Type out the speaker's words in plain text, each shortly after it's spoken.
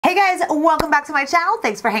guys, welcome back to my channel.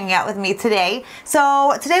 Thanks for hanging out with me today.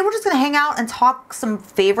 So today we're just gonna hang out and talk some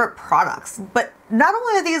favorite products. But not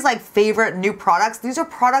only are these like favorite new products, these are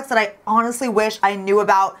products that I honestly wish I knew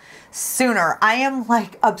about sooner. I am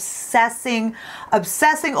like obsessing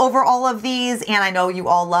over all of these, and I know you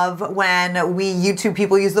all love when we YouTube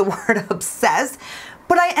people use the word obsessed.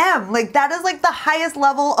 But I am, like, that is like the highest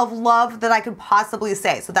level of love that I could possibly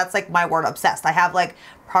say. So that's like my word, obsessed. I have like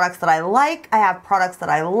products that I like, I have products that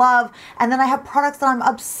I love, and then I have products that I'm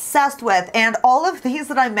obsessed with. And all of these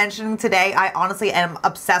that I'm mentioning today, I honestly am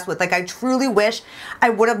obsessed with. Like, I truly wish I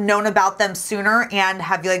would have known about them sooner and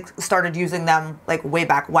have like started using them like way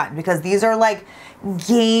back when, because these are like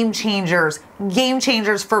game changers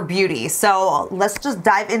for beauty. So let's just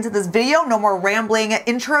dive into this video. No more rambling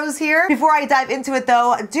intros here. Before I dive into it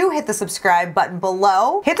though, do hit the subscribe button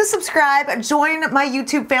below. Hit the subscribe, join my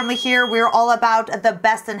YouTube family here. We're all about the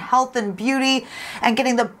best in health and beauty and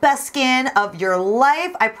getting the best skin of your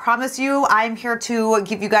life. I promise you, I'm here to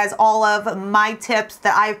give you guys all of my tips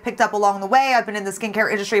that I've picked up along the way. I've been in the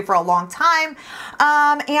skincare industry for a long time,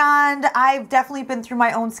 and I've definitely been through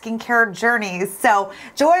my own skincare journey. So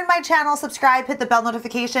join my channel, subscribe, hit the bell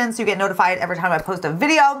notification so you get notified every time I post a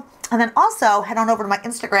video. And then also head on over to my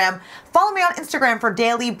Instagram. Follow me on Instagram for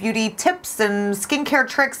daily beauty tips and skincare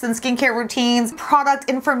tricks and skincare routines, product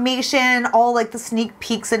information, all like the sneak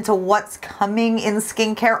peeks into what's coming in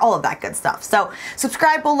skincare, all of that good stuff. So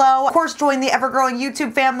subscribe below. Of course, join the ever-growing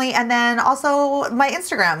YouTube family, and then also my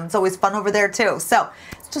Instagram. It's always fun over there too. So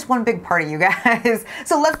just one big party, you guys.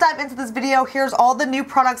 So let's dive into this video. Here's all the new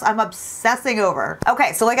products I'm obsessing over.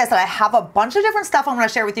 Okay, so like I said, I have a bunch of different stuff I'm gonna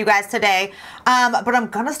share with you guys today, but I'm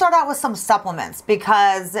gonna start out with some supplements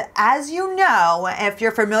because, as you know, if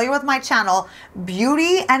you're familiar with my channel,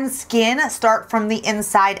 beauty and skin start from the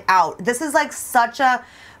inside out. This is like such a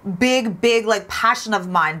big like passion of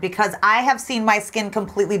mine, because I have seen my skin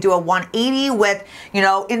completely do a 180 with, you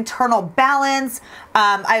know, internal balance.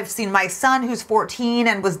 I've seen my son, who's 14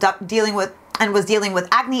 and was dealing with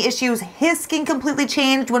acne issues. His skin completely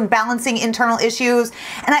changed when balancing internal issues.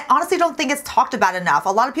 And I honestly don't think it's talked about enough. A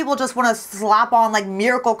lot of people just want to slap on like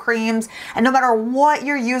miracle creams, and no matter what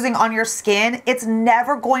you're using on your skin, it's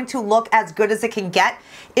never going to look as good as it can get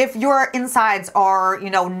if your insides are, you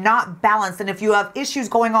know, not balanced. And if you have issues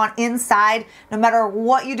going on inside, no matter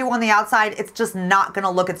what you do on the outside, it's just not going to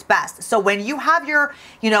look its best. So when you have your,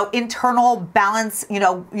 you know, internal balance, you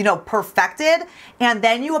know, perfected, and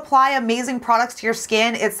then you apply amazing products to your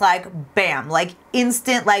skin, it's like bam, like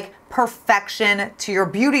instant, like perfection to your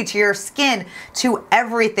beauty, to your skin, to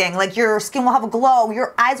everything. Like your skin will have a glow,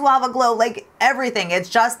 your eyes will have a glow, like everything. It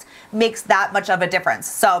just makes that much of a difference.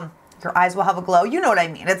 So your eyes will have a glow. You know what I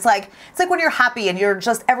mean? It's like when you're happy and you're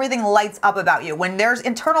just, everything lights up about you. When there's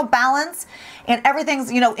internal balance and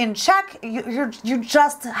everything's, you know, in check, you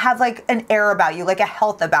just have like an air about you, like a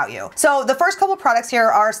health about you. So the first couple products here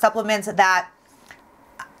are supplements that,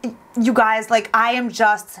 you guys, like, I am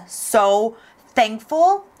just so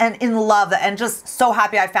thankful and in love and just so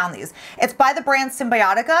happy I found these. It's by the brand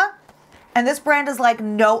Cymbiotika. And this brand is like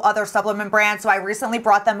no other supplement brand. So I recently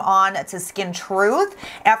brought them on to Skin Truth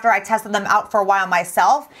after I tested them out for a while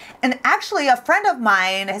myself. And actually a friend of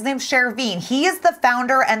mine, his name's Serum, he is the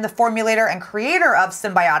founder and the formulator and creator of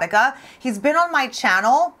Cymbiotika. He's been on my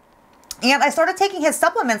channel, and I started taking his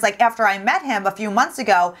supplements like after I met him a few months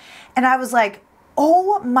ago. And I was like,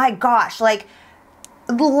 oh my gosh, like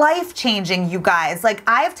life-changing, you guys. Like,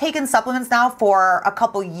 I've taken supplements now for a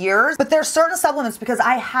couple years, but there's certain supplements, because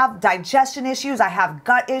I have digestion issues, I have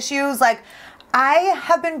gut issues, like I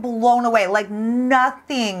have been blown away. Like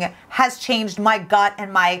nothing has changed my gut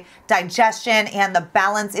and my digestion and the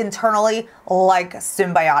balance internally like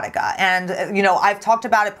Cymbiotika. And you know, I've talked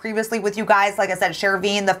about it previously with you guys. Like I said,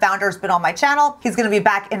 Serum, the founder, has been on my channel. He's gonna be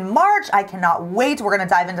back in March. I cannot wait. We're gonna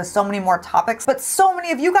dive into so many more topics. But so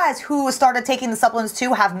many of you guys who started taking the supplements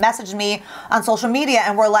too have messaged me on social media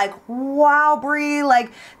and were like, wow, Brie,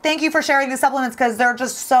 like, thank you for sharing these supplements, because they're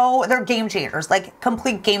just so, they're game changers, like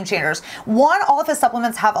complete game changers. One, all of his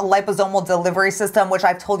supplements have a liposomal delivery system, which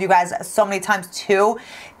I've told you guys so many times too,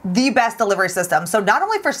 the best delivery system. So not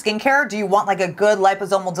only for skincare do you want like a good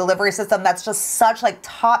liposomal delivery system that's just such like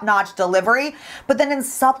top-notch delivery, but then in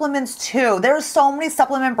supplements too. There's so many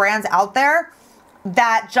supplement brands out there.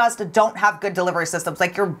 that just don't have good delivery systems.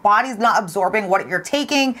 Like your body's not absorbing what you're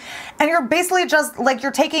taking, and you're basically just like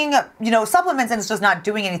you're taking, you know, supplements and it's just not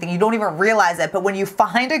doing anything. You don't even realize it. But when you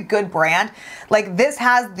find a good brand, like this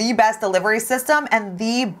has the best delivery system and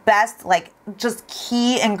the best like just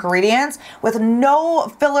key ingredients with no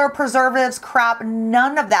filler, preservatives, crap,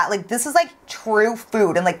 none of that. Like this is like true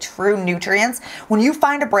food and like true nutrients. When you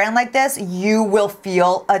find a brand like this, you will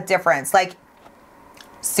feel a difference. Like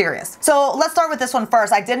serious. So let's start with this one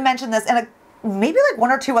first. I did mention this in maybe like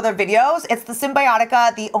 1 or 2 other videos. It's the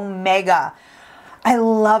Cymbiotika, the Omega. I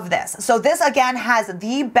love this. So this again has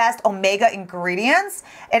the best omega ingredients.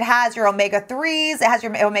 It has your omega 3s, it has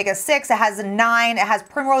your omega 6, it has 9, it has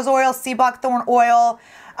primrose oil, sea buckthorn oil,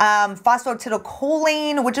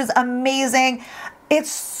 phosphatidylcholine, which is amazing.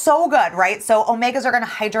 It's so good, right? So omegas are going to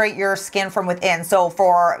hydrate your skin from within. So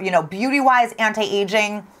for, you know, beauty-wise,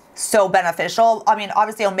 anti-aging, so beneficial. I mean,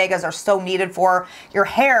 obviously omegas are so needed for your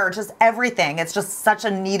hair, just everything. It's just such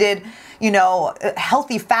a needed, you know,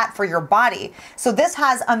 healthy fat for your body. So this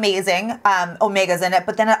has amazing omegas in it,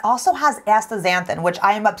 but then it also has astaxanthin, which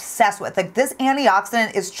I am obsessed with. Like this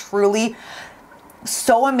antioxidant is truly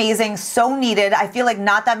so amazing, so needed. I feel like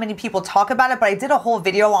not that many people talk about it, but I did a whole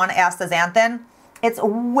video on astaxanthin. It's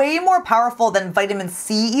way more powerful than vitamin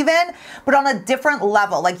C even, but on a different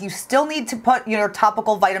level. Like you still need to put your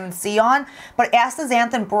topical vitamin C on, but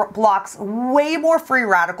astaxanthin blocks way more free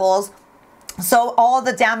radicals. So all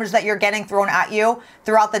the damage that you're getting thrown at you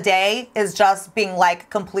throughout the day is just being like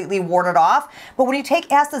completely warded off. But when you take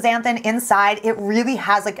astaxanthin inside, it really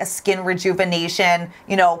has like a skin rejuvenation,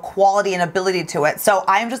 you know, quality and ability to it. So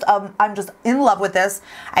I'm just in love with this.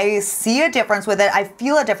 I see a difference with it. I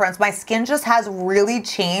feel a difference. My skin just has really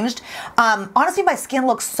changed. Honestly, my skin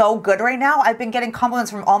looks so good right now. I've been getting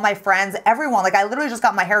compliments from all my friends, everyone. Like I literally just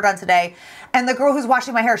got my hair done today, and the girl who's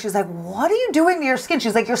washing my hair, she's like, "What are you doing to your skin?"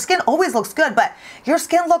 She's like, "Your skin always looks good, but your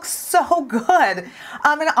skin looks so good."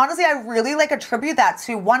 And honestly, I really like attribute that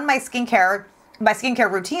to one, my skincare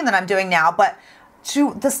routine that I'm doing now, but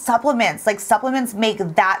to the supplements. Like supplements make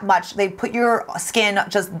that much, they put your skin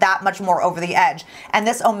just that much more over the edge. And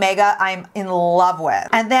this omega I'm in love with.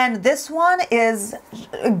 And then this one is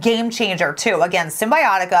a game changer too. Again,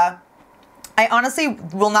 Cymbiotika. I honestly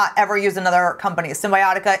will not ever use another company.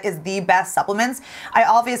 Cymbiotika is the best supplements. I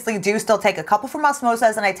obviously do still take a couple from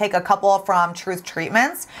Osmosis and I take a couple from Truth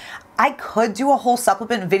Treatments. I could do a whole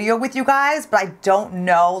supplement video with you guys, but I don't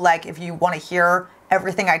know like if you want to hear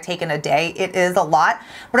everything I take in a day. It is a lot,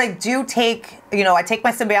 but I do take, you know, I take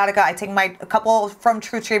my Cymbiotika, I take a couple from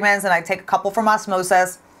Truth Treatments, and I take a couple from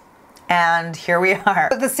Osmosis. And here we are.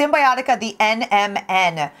 The Cymbiotika, the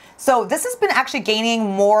NMN. So this has been actually gaining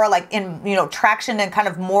more like in, you know, traction and kind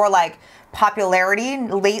of more like popularity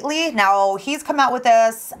lately. Now he's come out with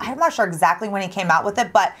this, I'm not sure exactly when he came out with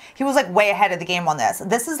it, but he was like way ahead of the game on this.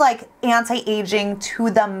 This is like anti-aging to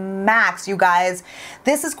the max, you guys.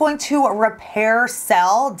 This is going to repair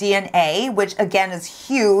cell DNA, which again is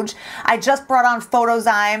huge. I just brought on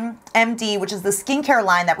Photozyme MD, which is the skincare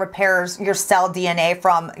line that repairs your cell DNA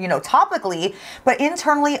from, you know, topically, but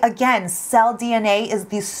internally, again, cell DNA is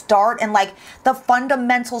the start and like the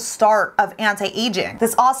fundamental start of anti-aging.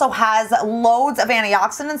 This also has loads of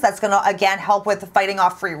antioxidants that's going to again help with fighting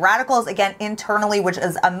off free radicals, again internally, which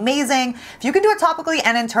is amazing. If you can do it topically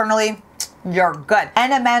and internally, you're good.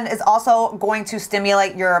 NMN is also going to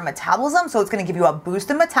stimulate your metabolism, so it's going to give you a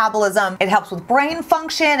boost in metabolism. It helps with brain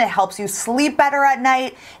function, it helps you sleep better at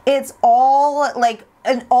night. It's all like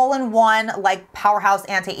an all-in-one like powerhouse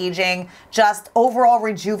anti-aging, just overall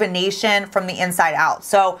rejuvenation from the inside out.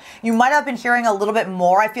 So you might have been hearing a little bit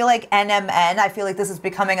more. I feel like NMN, I feel like this is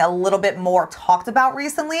becoming a little bit more talked about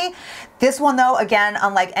recently. This one though, again,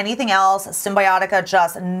 unlike anything else, Cymbiotika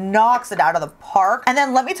just knocks it out of the park. And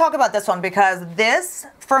then let me talk about this one, because this,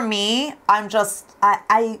 for me, I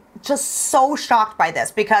just so shocked by this,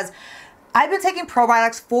 because I've been taking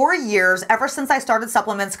probiotics for years, ever since I started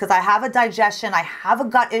supplements, because I have a digestion, I have a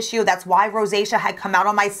gut issue. That's why rosacea had come out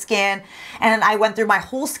on my skin. And I went through my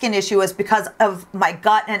whole skin issue is because of my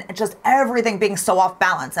gut and just everything being so off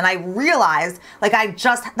balance. And I realized like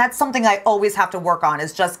that's something I always have to work on,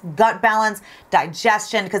 is just gut balance,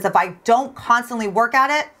 digestion, because if I don't constantly work at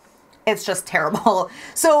it, it's just terrible.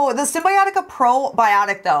 So the Cymbiotika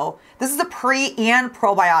Probiotic though, this is a pre and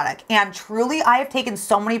probiotic. And truly I have taken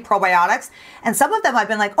so many probiotics, and some of them I've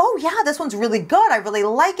been like, oh yeah, this one's really good. I really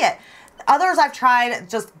like it. Others I've tried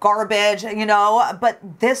just garbage, you know, but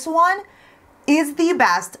this one is the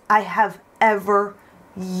best I have ever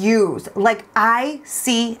used. Like I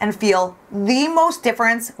see and feel the most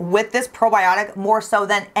difference with this probiotic, more so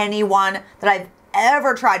than anyone that I've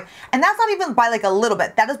ever tried. And that's not even by like a little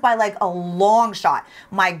bit. That is by like a long shot.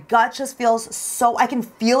 My gut just feels so, I can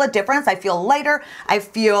feel a difference. I feel lighter. I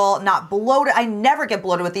feel not bloated. I never get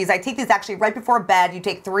bloated with these. I take these actually right before bed. You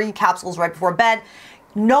take 3 capsules right before bed.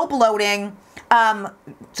 No bloating.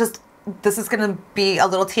 This is going to be a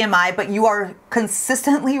little TMI, but you are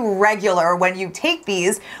consistently regular when you take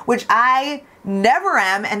these, which I never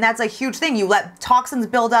am, and that's a huge thing. You let toxins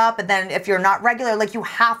build up, and then if you're not regular, like you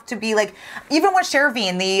have to be like, even with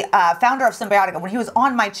Shervin, the founder of Cymbiotika, when he was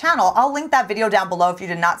on my channel, I'll link that video down below if you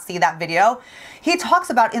did not see that video. He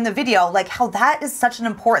talks about in the video like how that is such an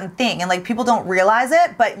important thing, and like people don't realize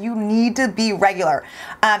it, but you need to be regular.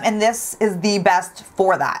 And this is the best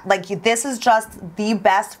for that. Like this is just the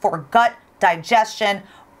best for gut, digestion.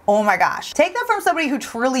 Oh my gosh. Take that from somebody who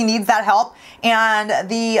truly needs that help, and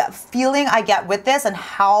the feeling I get with this and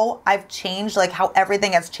how I've changed, like how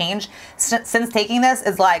everything has changed since taking this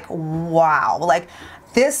is like, wow. Like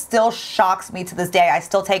this still shocks me to this day. I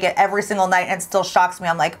still take it every single night and it still shocks me.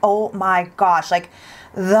 I'm like, oh my gosh, like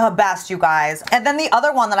the best, you guys. And then the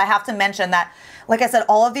other one that I have to mention that, like I said,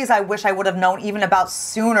 all of these I wish I would have known even about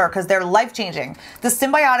sooner because they're life-changing. The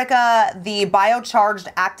Cymbiotika, the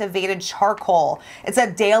Biocharged Activated Charcoal. It's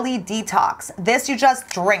a daily detox. This you just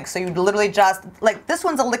drink. So you literally just, like this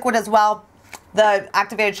one's a liquid as well. The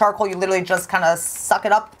activated charcoal, you literally just kind of suck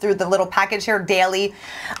it up through the little package here daily.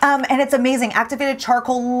 And it's amazing. Activated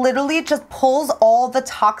charcoal literally just pulls all the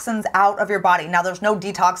toxins out of your body. Now there's no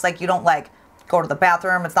detox, like you don't like go to the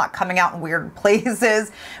bathroom. It's not coming out in weird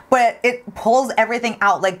places, but it pulls everything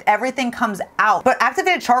out. Like everything comes out. But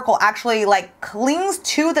activated charcoal actually like clings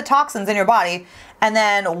to the toxins in your body and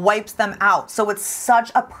then wipes them out. So it's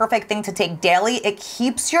such a perfect thing to take daily. It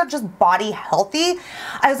keeps your just body healthy.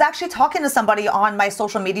 I was actually talking to somebody on my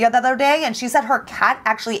social media the other day, and she said her cat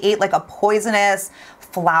actually ate like a poisonous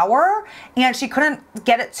flower and she couldn't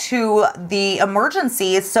get it to the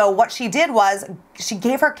emergency. So what she did was she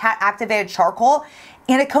gave her cat activated charcoal,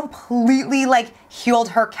 and it completely like healed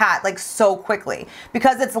her cat like so quickly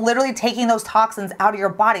because it's literally taking those toxins out of your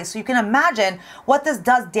body. So you can imagine what this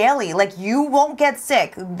does daily. Like you won't get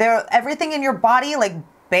sick. Everything in your body, like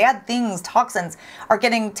bad things, toxins, are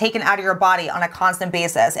getting taken out of your body on a constant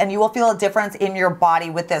basis, and you will feel a difference in your body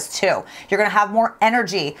with this too. You're gonna have more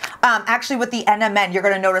energy. Actually with the NMN, you're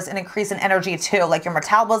gonna notice an increase in energy too, like your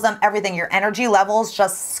metabolism, everything, your energy levels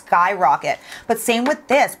just skyrocket. But same with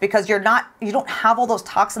this, because you don't have all those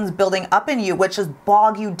toxins building up in you, which just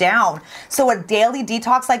bog you down. So a daily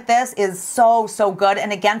detox like this is so, so good.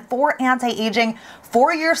 And again, for anti-aging,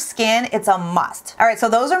 for your skin, it's a must. All right, so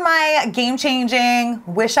those are my game-changing,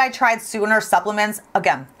 wish I tried sooner supplements.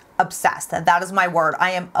 Again, obsessed. That is my word.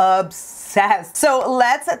 I am obsessed. So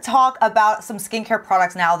let's talk about some skincare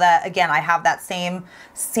products now that, again, I have that same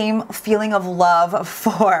feeling of love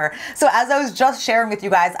for. So as I was just sharing with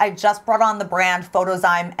you guys, I just brought on the brand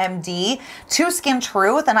Photozyme MD to Skin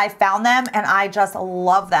Truth, and I found them and I just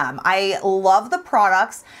love them. I love the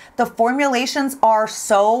products. The formulations are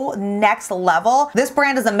so next level. This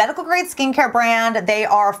brand is a medical grade skincare brand. They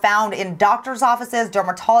are found in doctor's offices,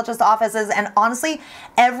 dermatologist offices, and honestly,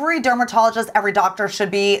 every dermatologist, every doctor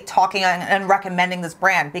should be talking and recommending this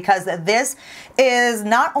brand, because this is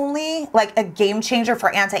not only like a game changer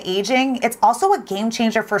for anti-aging, it's also a game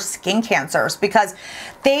changer for skin cancers, because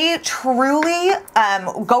they truly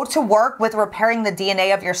go to work with repairing the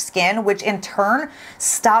DNA of your skin, which in turn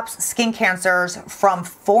stops skin cancers from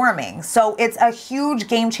forming. So it's a huge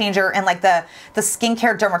game changer in like the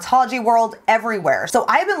skincare dermatology world everywhere. So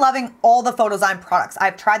I've been loving all the Photozyme products.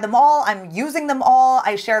 I've tried them all. I'm using them all.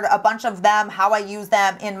 I shared a bunch of them, how I use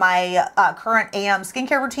them in my current AM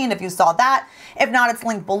skincare routine, if you saw that. If not, it's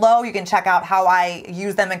linked below. You can check out how I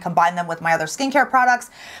use them and combine them with my other skincare products.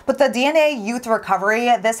 But the DNA Youth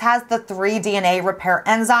Recovery, this has the 3 DNA repair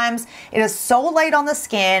enzymes. It is so light on the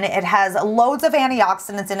skin. It has loads of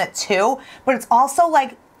antioxidants in it too, but it's also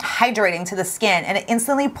like hydrating to the skin, and it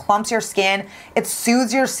instantly plumps your skin, it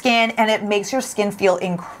soothes your skin, and it makes your skin feel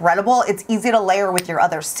incredible. It's easy to layer with your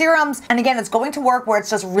other serums, and again, it's going to work where it's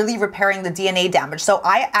just really repairing the DNA damage. So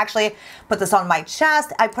I actually put this on my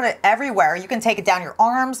chest, I put it everywhere. You can take it down your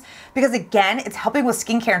arms, because again, it's helping with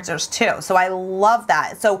skin cancers too. So I love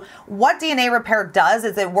that. So what DNA repair does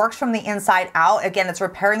is it works from the inside out. Again, it's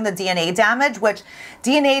repairing the DNA damage, which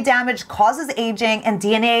DNA damage causes aging, and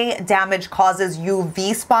DNA damage causes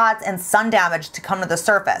UV spots and sun damage to come to the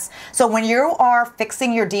surface. So when you are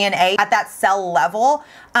fixing your DNA at that cell level,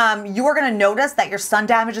 you are going to notice that your sun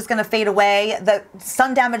damage is going to fade away. The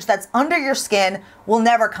sun damage that's under your skin will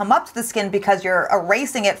never come up to the skin because you're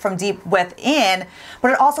erasing it from deep within.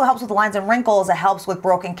 But it also helps with lines and wrinkles. It helps with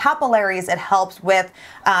broken capillaries. It helps with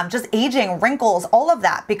just aging, wrinkles, all of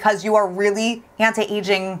that, because you are really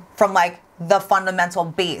anti-aging from like the fundamental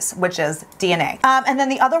base, which is DNA. And then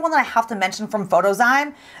the other one that I have to mention from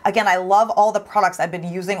Photozyme, again, I love all the products. I've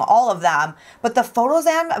been using all of them, but the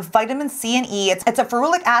Photozyme Vitamin C and E, it's a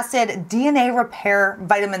ferulic acid DNA repair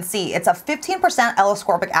vitamin C. It's a 15%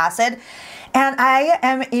 L-ascorbic acid. And I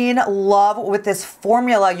am in love with this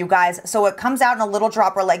formula, you guys. So it comes out in a little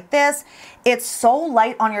dropper like this. It's so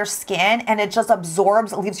light on your skin and it just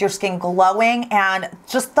absorbs, leaves your skin glowing, and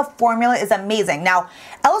just the formula is amazing. Now,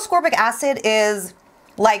 L-ascorbic acid is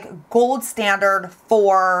like gold standard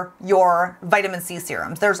for your vitamin C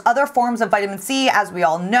serums. There's other forms of vitamin C, as we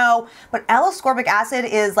all know, but L-ascorbic acid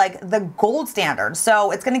is like the gold standard.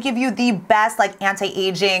 So it's going to give you the best like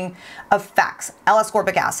anti-aging effects,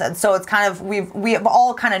 L-ascorbic acid. So it's kind of, we've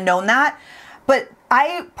all kind of known that, but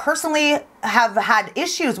I personally have had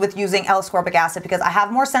issues with using L-ascorbic acid because I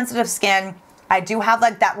have more sensitive skin. I do have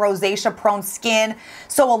like that rosacea prone skin.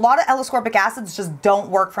 So a lot of L-ascorbic acids just don't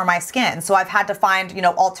work for my skin. So I've had to find, you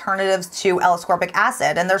know, alternatives to L-ascorbic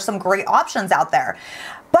acid, and there's some great options out there.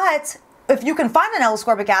 But if you can find an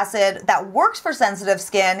L-ascorbic acid that works for sensitive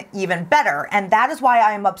skin, even better. And that is why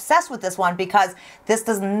I am obsessed with this one, because this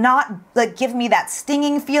does not like give me that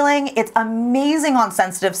stinging feeling. It's amazing on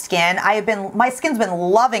sensitive skin. My skin's been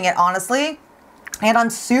loving it, honestly. And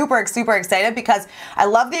I'm super, super excited because I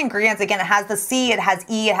love the ingredients. Again, it has the C, it has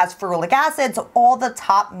E, it has ferulic acid, so all the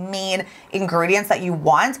top main ingredients that you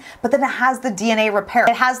want, but then it has the DNA repair.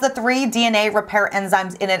 It has the 3 DNA repair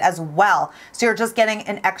enzymes in it as well. So you're just getting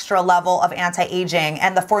an extra level of anti-aging,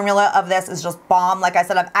 and the formula of this is just bomb. Like I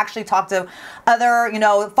said, I've actually talked to other, you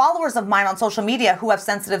know, followers of mine on social media who have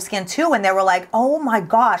sensitive skin too, and they were like, oh my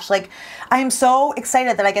gosh, like I am so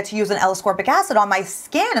excited that I get to use an L-ascorbic acid on my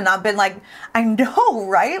skin. And I've been like, I know,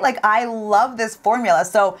 right? Like I love this formula.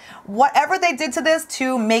 So whatever they did to this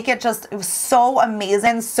to make it just so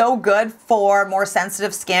amazing, so good for more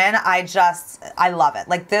sensitive skin, I love it.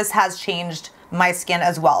 Like this has changed my skin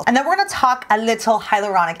as well. And then we're gonna talk a little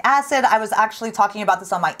hyaluronic acid. I was actually talking about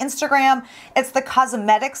this on my Instagram. It's the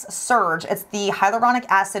Cosmedix Surge. It's the hyaluronic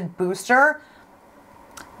acid booster.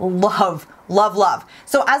 Love, love, love.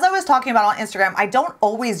 So as I was talking about on Instagram, I don't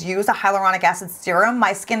always use a hyaluronic acid serum.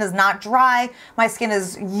 My skin is not dry. My skin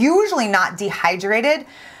is usually not dehydrated,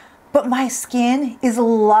 but my skin is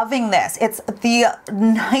loving this. It's the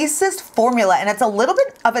nicest formula, and it's a little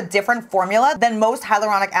bit of a different formula than most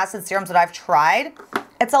hyaluronic acid serums that I've tried.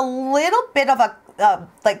 It's a little bit of a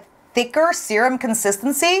like thicker serum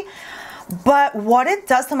consistency, but what it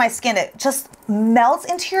does to my skin, it just melts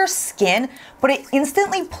into your skin, but it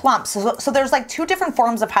instantly plumps. So there's like 2 different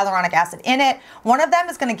forms of hyaluronic acid in it. One of them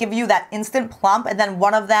is going to give you that instant plump, and then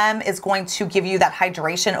one of them is going to give you that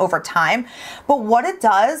hydration over time. But what it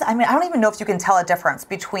does, I mean, I don't even know if you can tell a difference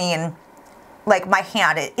between like my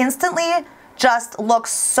hand. It instantly just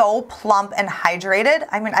looks so plump and hydrated.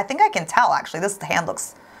 I mean, I think I can tell actually. This hand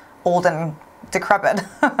looks old and decrepit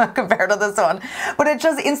compared to this one, but it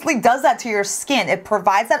just instantly does that to your skin. It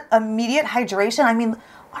provides that immediate hydration. I mean,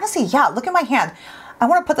 honestly, yeah, look at my hand. I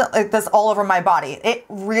want to put this all over my body. It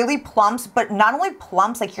really plumps, but not only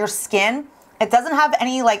plumps like your skin, it doesn't have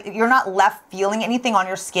any, like, you're not left feeling anything on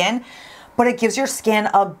your skin, but it gives your skin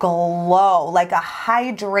a glow, like a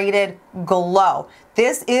hydrated glow.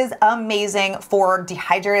 This is amazing for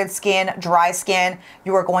dehydrated skin, dry skin.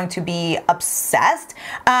 You are going to be obsessed.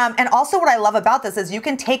 And also what I love about this is you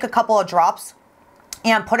can take a couple of drops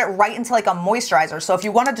and put it right into like a moisturizer. So if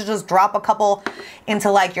you wanted to just drop a couple into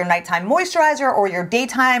like your nighttime moisturizer or your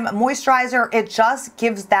daytime moisturizer, it just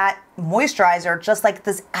gives that moisturizer just like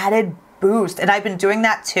this added boost. And I've been doing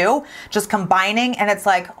that too, just combining, and it's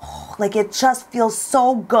like, oh, like it just feels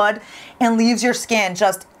so good and leaves your skin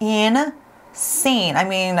just insane. I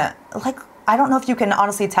mean, like, I don't know if you can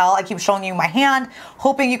honestly tell. I keep showing you my hand,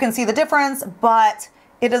 hoping you can see the difference, but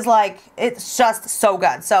it is like, it's just so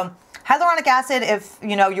good. So hyaluronic acid, if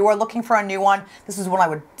you know you are looking for a new one, this is one I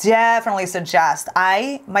would definitely suggest.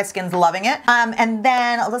 My skin's loving it. And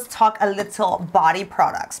then let's talk a little body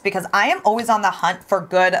products, because I am always on the hunt for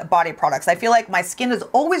good body products. I feel like my skin is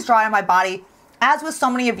always dry on my body, as with so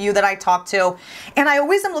many of you that I talk to, and I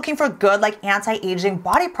always am looking for good like anti-aging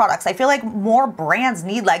body products. I feel like more brands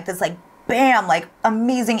need like this, like bam, like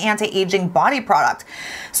amazing anti-aging body product.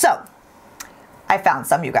 So I found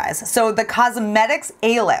some, you guys. So the Cosmedix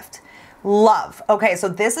A-Lift. Love. Okay, so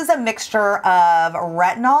this is a mixture of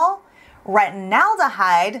retinol,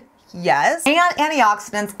 retinaldehyde, yes, and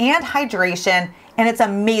antioxidants and hydration. And it's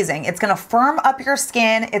amazing. It's gonna firm up your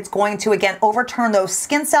skin. It's going to, again, overturn those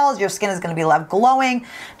skin cells. Your skin is gonna be left glowing.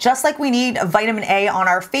 Just like we need vitamin A on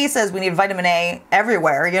our faces, we need vitamin A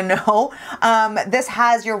everywhere, you know? This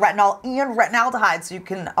has your retinol and retinaldehyde, so you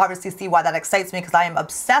can obviously see why that excites me because I am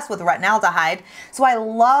obsessed with retinaldehyde. So I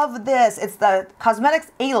love this. It's the Cosmedix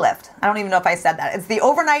A-Lift. I don't even know if I said that. It's the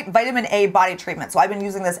overnight vitamin A body treatment. So I've been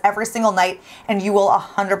using this every single night and you will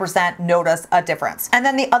 100% notice a difference. And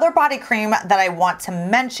then the other body cream that I want to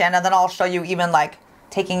mention, and then I'll show you even like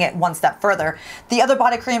taking it one step further. The other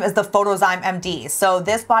body cream is the Photozyme MD. So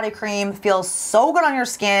this body cream feels so good on your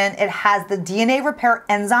skin. It has the DNA repair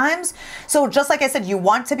enzymes. So just like I said, you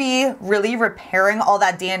want to be really repairing all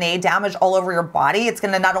that DNA damage all over your body. It's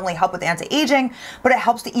gonna not only help with anti-aging, but it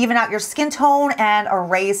helps to even out your skin tone and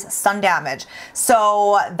erase sun damage.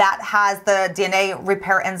 So that has the DNA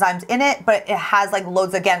repair enzymes in it, but it has like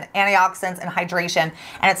loads, again, antioxidants and hydration,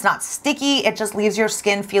 and it's not sticky. It just leaves your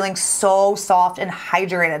skin feeling so soft and hydrated.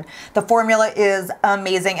 The formula is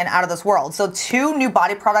amazing and out of this world. So 2 new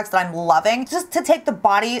body products that I'm loving just to take the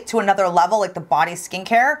body to another level, like the body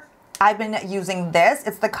skincare. I've been using this.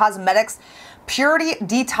 It's the Cosmedix Purity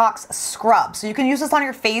Detox Scrub. So you can use this on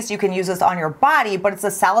your face, you can use this on your body, but it's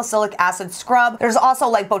a salicylic acid scrub. There's also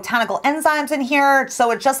like botanical enzymes in here.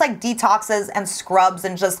 So it just like detoxes and scrubs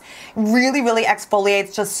and just really, really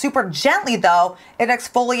exfoliates, just super gently though. It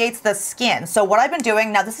exfoliates the skin. So what I've been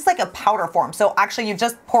doing, now this is like a powder form. So actually you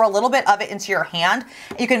just pour a little bit of it into your hand.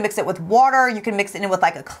 You can mix it with water. You can mix it in with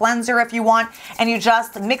like a cleanser if you want, and you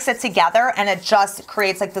just mix it together and it just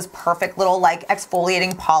creates like this perfect little like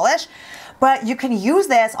exfoliating polish. But you can use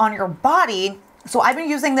this on your body. So I've been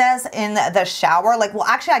using this in the shower. Like, well,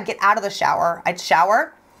 actually I'd get out of the shower, I'd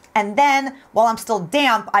shower, and then while I'm still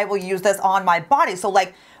damp, I will use this on my body. So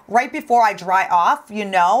like right before I dry off, you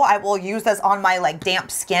know, I will use this on my like damp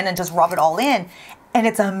skin and just rub it all in. And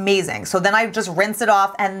it's amazing. So then I just rinse it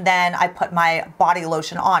off and then I put my body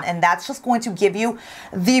lotion on, and that's just going to give you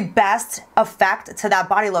the best effect to that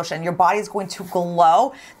body lotion. Your body's going to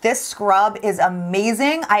glow. This scrub is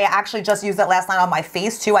amazing. I actually just used it last night on my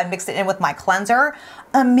face too. I mixed it in with my cleanser.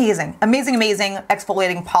 Amazing, amazing, amazing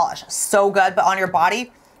exfoliating polish. So good, but on your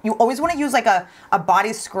body, you always want to use like a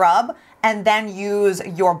body scrub and then use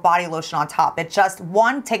your body lotion on top. It just,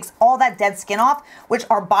 one, takes all that dead skin off, which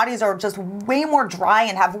our bodies are just way more dry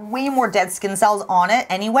and have way more dead skin cells on it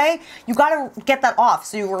anyway. You gotta get that off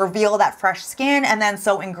so you reveal that fresh skin, and then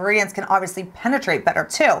so ingredients can obviously penetrate better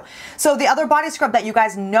too. So the other body scrub that you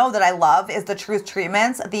guys know that I love is the Truth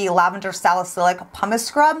Treatments, the Lavender Salicylic Pumice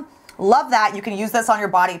Scrub. Love that. You can use this on your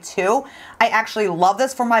body too. I actually love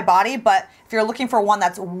this for my body, but if you're looking for one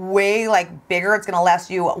that's way like bigger, it's gonna last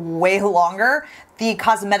you way longer, the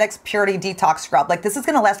Cosmedix Purity Detox Scrub. Like this is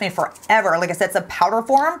gonna last me forever. Like I said, it's a powder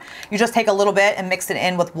form. You just take a little bit and mix it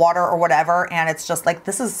in with water or whatever, and it's just like,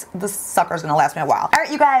 this sucker's gonna last me a while. All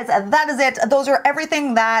right, you guys, that is it. Those are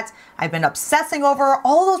everything that I've been obsessing over.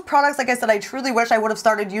 All those products, like I said, I truly wish I would have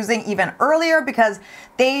started using even earlier because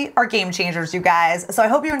they are game changers, you guys. So I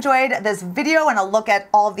hope you enjoyed this video and a look at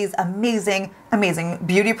all of these amazing, amazing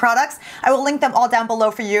beauty products. I will link them all down below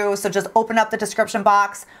for you. So just open up the description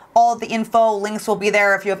box. All the info links will be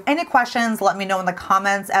there. If you have any questions, let me know in the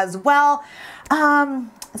comments as well.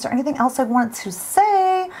 Is there anything else I wanted to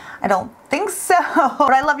say? I don't think so.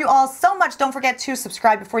 But I love you all so much. Don't forget to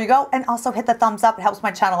subscribe before you go, and also hit the thumbs up. It helps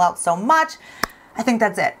my channel out so much. I think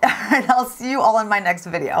that's it. All right, I'll see you all in my next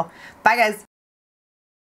video. Bye, guys.